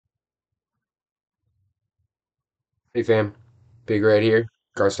Hey fam, Big Red here,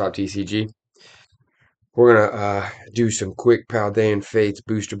 Stop TCG. We're gonna do some quick Paldean Fates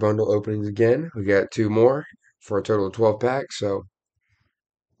booster bundle openings again. We got two more for a total of 12 packs, so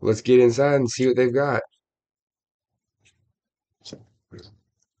let's get inside and see what they've got.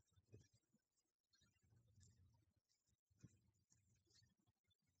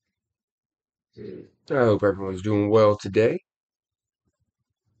 I hope everyone's doing well today.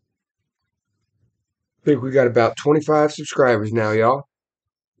 I think we got about 25 subscribers now, y'all.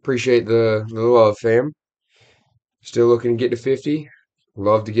 Appreciate the love, fam. Still looking to get to 50.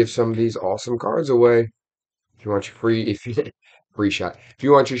 Love to give some of these awesome cards away. If you want your if you free shot. If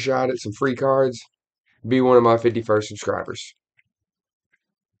you want your shot at some free cards, be one of my 51st subscribers.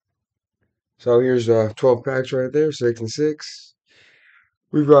 So here's 12 packs right there, 6 and 6.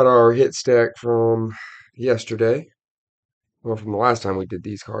 We've got our hit stack from yesterday. Well, from the last time we did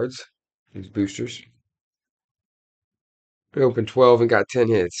these cards, these boosters. We opened 12 and got 10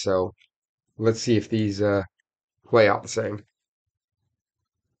 hits, so let's see if these play out the same.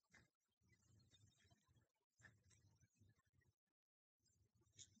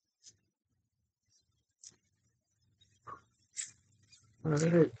 All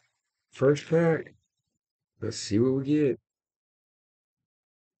right, first pack. Let's see what we get.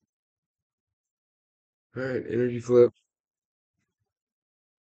 All right, energy flip.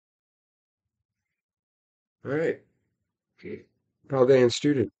 All right, Paldean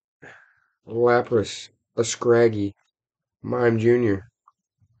student. Lapras, a Scraggy, Mime Jr.,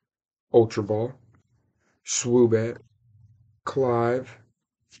 Ultra Ball, Swoobat, Clive,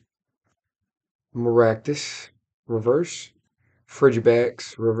 Maractus, reverse,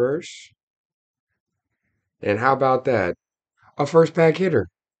 Frigibax, reverse. And how about that? A first pack hitter.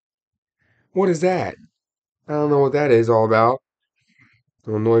 What is that? I don't know what that is all about.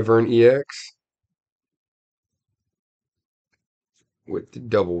 Illinois Vern EX with the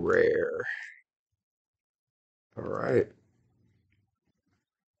double rare. All right.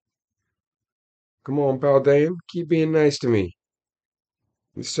 Come on, pal Dame. Keep being nice to me.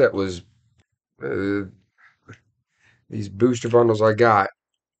 This set was uh, these booster bundles I got.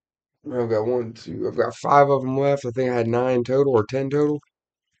 I've got one, two, I've got 5 of them left. I think I had 9 total or 10 total.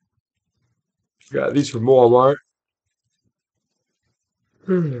 Got these from Walmart.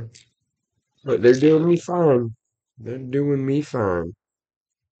 But they're doing me fine. They're doing me fine.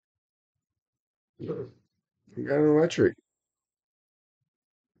 I got an electric.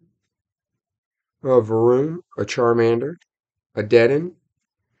 A Varun, a Charmander, a Deaden,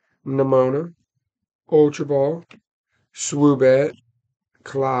 Nimona, Ultra Ball, Swoobat,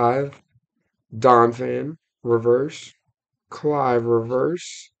 Clive, Donphan, reverse, Clive,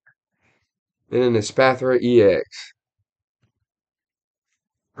 reverse, and then the Spathra EX.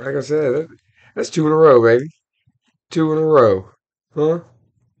 Like I said, that's 2 in a row, baby. 2 in a row. Huh?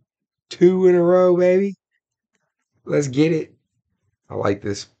 2 in a row, baby. Let's get it. I like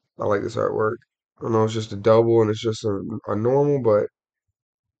this. I like this artwork. I know it's just a double and it's just a normal, but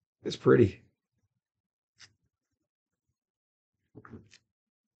it's pretty.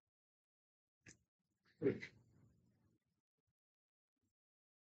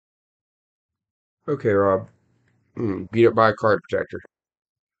 Okay, Rob. Beat up by a card protector.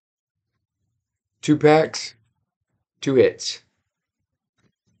 2 packs, 2 hits.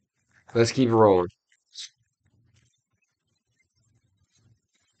 Let's keep it rolling.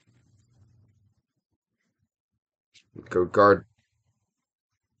 Go guard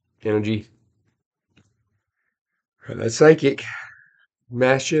energy. That's psychic.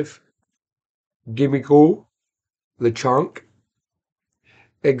 Mastiff. Gimme cool. Lechonk.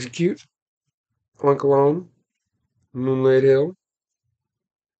 Execute. Oinkalone. Moonlit Hill.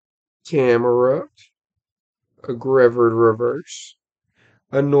 Camerupt. A Grevered reverse.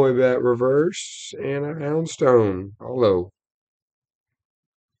 A Noibat reverse. And a Houndstone. Hello.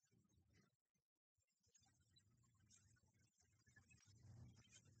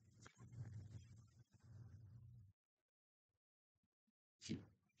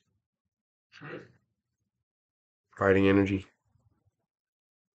 Fighting energy.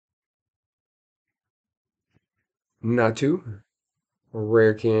 Natu. A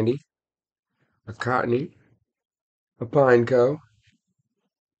rare candy. A Cottony. A Pineco.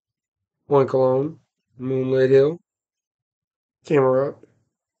 Oinkalone. Moonlit Hill. Camerupt.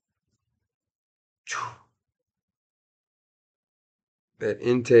 That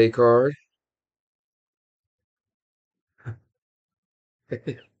Entei card.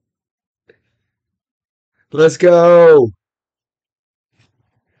 Let's go.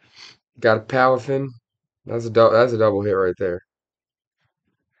 Got a Palafin. That's a double hit right there.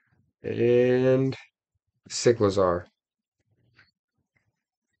 And Cyclozar.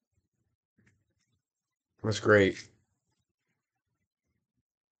 That's great.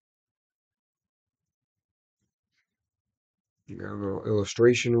 You got a little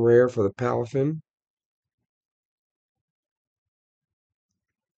illustration rare for the Palafin.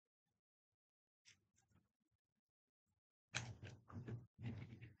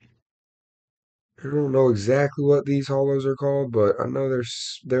 I don't know exactly what these holos are called, but I know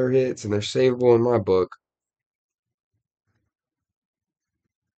they're hits and they're savable in my book.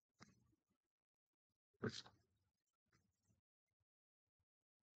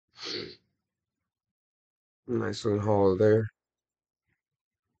 Nice little holo there.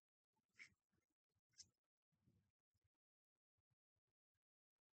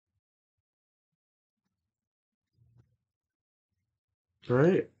 All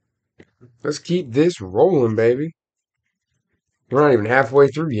right, let's keep this rolling, baby. We're not even halfway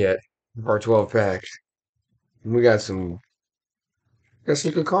through yet. Our 12 packs. We got some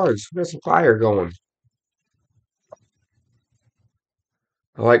good cards. We got some fire going.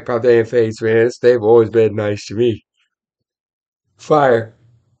 I like Paldean Fates, man. They've always been nice to me. Fire.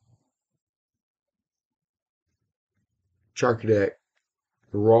 Charcadet.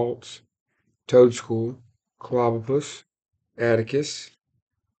 Ralts. Toadschool. Clobopus. Atticus.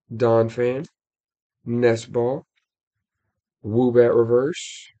 Donphan. Nestball. Woobat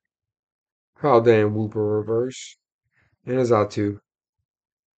Reverse. Paldean Wooper Reverse. And a Zatu.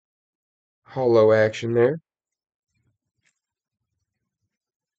 Hollow action there.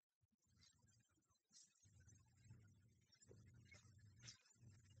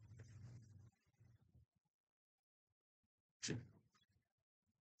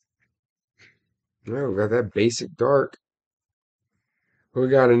 Oh, we got that basic dark. We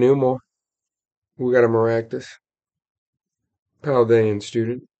got a Numel. We got a Maractus. Paldean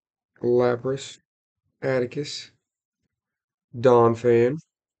Student. Lapras. Atticus. Donphan.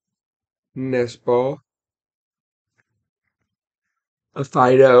 Nestball. A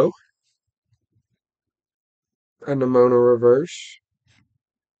Fido. A Nemona Reverse.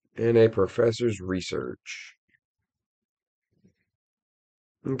 And a Professor's Research.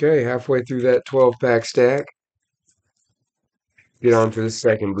 Okay, halfway through that 12-pack stack. Get on to the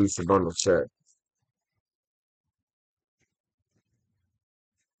second booster bundle set.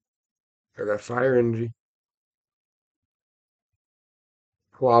 I got Fire Energy.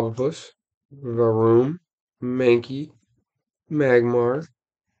 Clobopus. Varoom. Mankey. Magmar.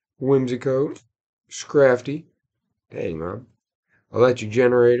 Whimsicott. Scrafty. Dang, man. Electric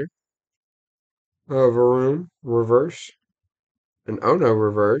Generator. Varoom. Reverse. An Ono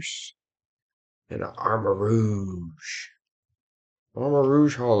Reverse. And an Armarouge.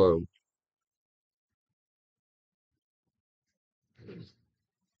 Armarouge Hollow.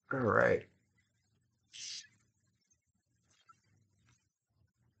 Alright.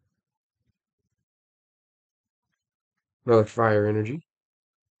 Another Fire Energy.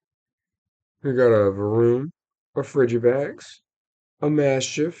 We got a Varoom. A Frigivax. A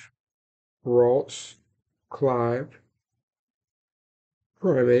Mastiff. Ralts. Clive.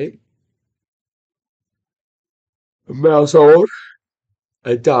 Primate. A Mousehold.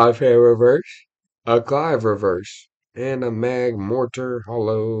 A Divehair Reverse. A Clive Reverse. And a Magmortar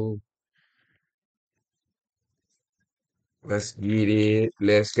Hollow. Let's get it.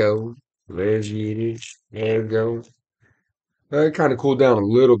 Let's go. Let's get it. There we go. It kind of cooled down a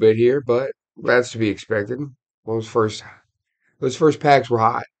little bit here, but that's to be expected. Those first packs were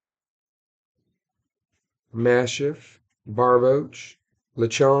hot. Mastiff, Barboach,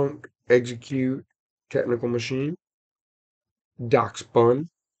 Lechonk, Execute, Technical Machine, Doc Spun,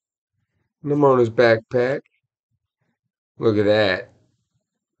 Nemona's Backpack. Look at that.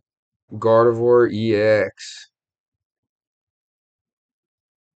 Gardevoir EX.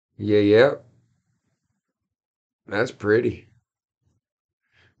 Yeah, yep. That's pretty.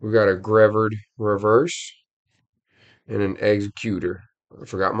 We got a Grevered Reverse and an Executor. I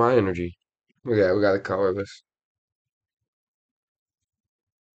forgot my energy. Look at that. We got a colorless.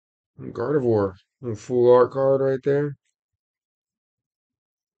 Gardevoir. A full art card right there.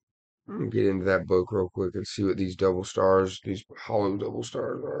 I'm gonna get into that book real quick and see what these double stars, these hollow double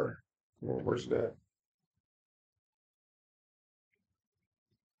stars are. Where's that?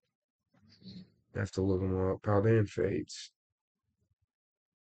 I have to look them up. Paldean Fates.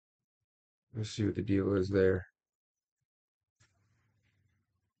 Let's see what the deal is there.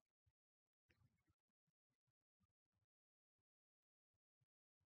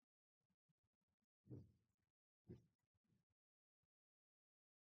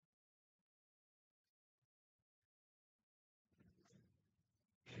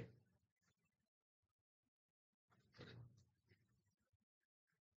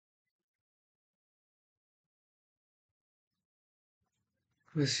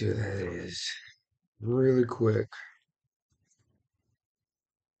 Let's see what that is. Really quick.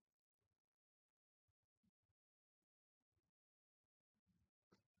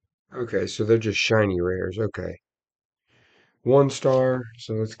 Okay, so they're just shiny rares. Okay. 1 star.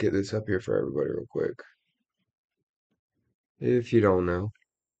 So let's get this up here for everybody real quick. If you don't know,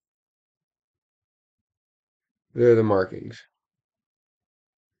 they're the markings.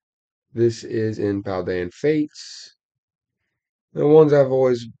 This is in Paldean Fates. The ones I've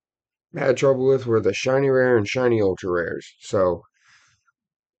always had trouble with were the shiny rare and shiny ultra rares. So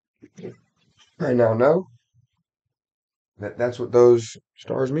I now know that that's what those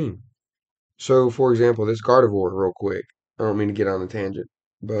stars mean. So, for example, this Gardevoir, real quick. I don't mean to get on a tangent,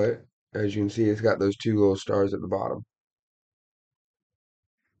 but as you can see, it's got those 2 little stars at the bottom.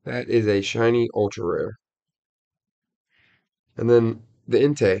 That is a shiny ultra rare. And then the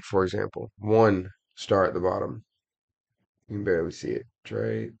Entei, for example, 1 star at the bottom. You can barely see it. It's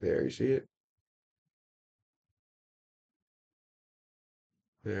right there. You see it?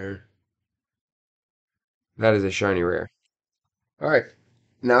 There. That is a shiny rare. All right.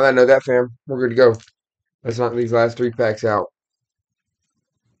 Now that I know that, fam, we're good to go. Let's knock these last 3 packs out.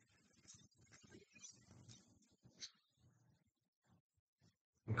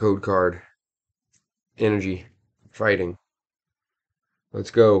 Code card. Energy. Fighting.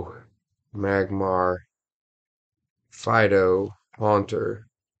 Let's go. Magmar. Fido. Haunter.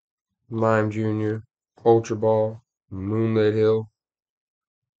 Mime Jr., Ultra Ball, Moonlit Hill,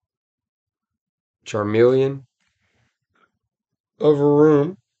 Charmeleon,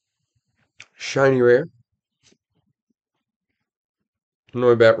 Overroom, Shiny Rare,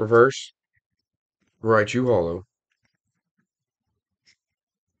 Noibat Reverse, Raichu Hollow,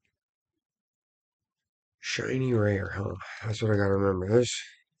 Shiny Rare, huh? That's what I gotta remember.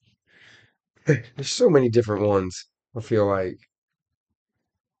 There's so many different ones, I feel like.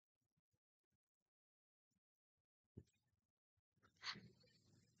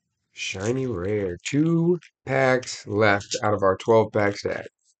 Shiny Rare. 2 packs left out of our 12-pack stack.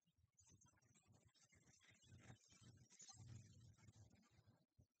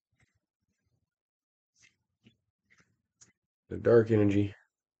 The Dark Energy,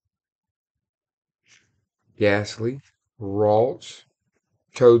 Ghastly, Ralts,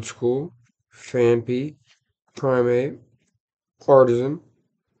 Toadschool, Phanpy, Primate, Artisan,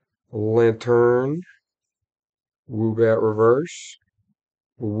 Lantern, Woobat Reverse,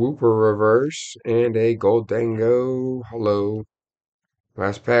 Wooper Reverse, and a Goldango Hello.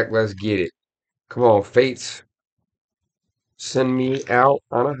 Last pack, let's get it. Come on, Fates. Send me out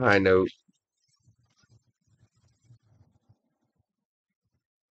on a high note.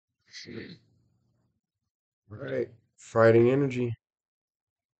 All right, Fighting Energy.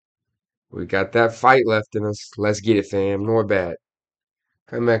 We got that fight left in us. Let's get it, fam. Norbat,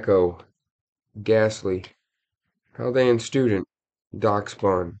 Kameko, Ghastly, Paldean Student,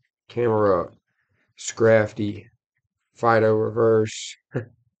 Darkspawn, Camera, Scrafty, Fido Reverse. How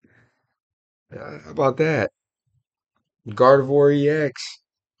about that? Gardevoir EX.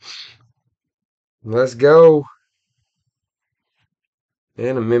 Let's go.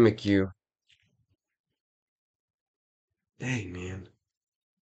 And a Mimikyu. Dang, man.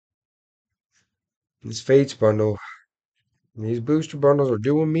 This Fates bundle. These booster bundles are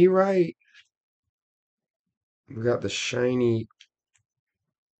doing me right. We got the shiny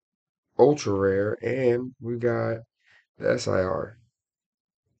ultra rare and we got the SIR.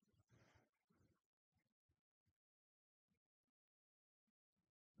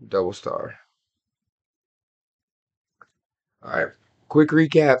 Double star. Alright. Quick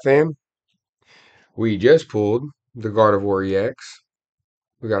recap, fam. We just pulled the Gardevoir EX.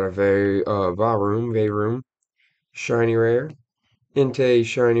 We got a Varoom, shiny rare. Entei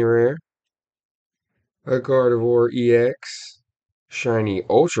shiny rare. A Gardevoir EX. Shiny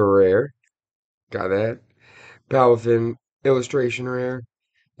ultra rare. Got that. Palafin illustration rare.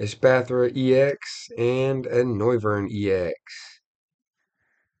 A Spathra EX and a Noivern EX.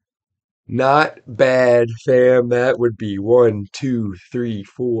 Not bad, fam. That would be 1, 2, 3,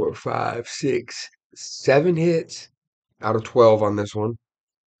 4, 5, 6, 7 hits out of 12 on this one.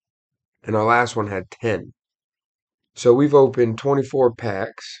 And our last one had 10. So we've opened 24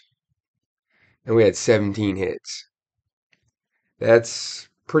 packs and we had 17 hits. That's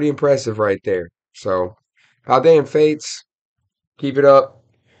pretty impressive right there. So, Paldean Fates, keep it up.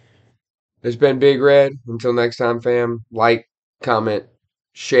 It's been Big Red. Until next time, fam, like, comment,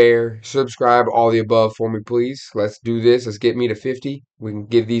 share, subscribe, all the above for me, please. Let's do this. Let's get me to 50. We can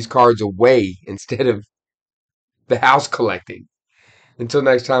give these cards away instead of the house collecting. Until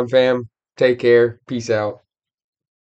next time, fam, take care. Peace out.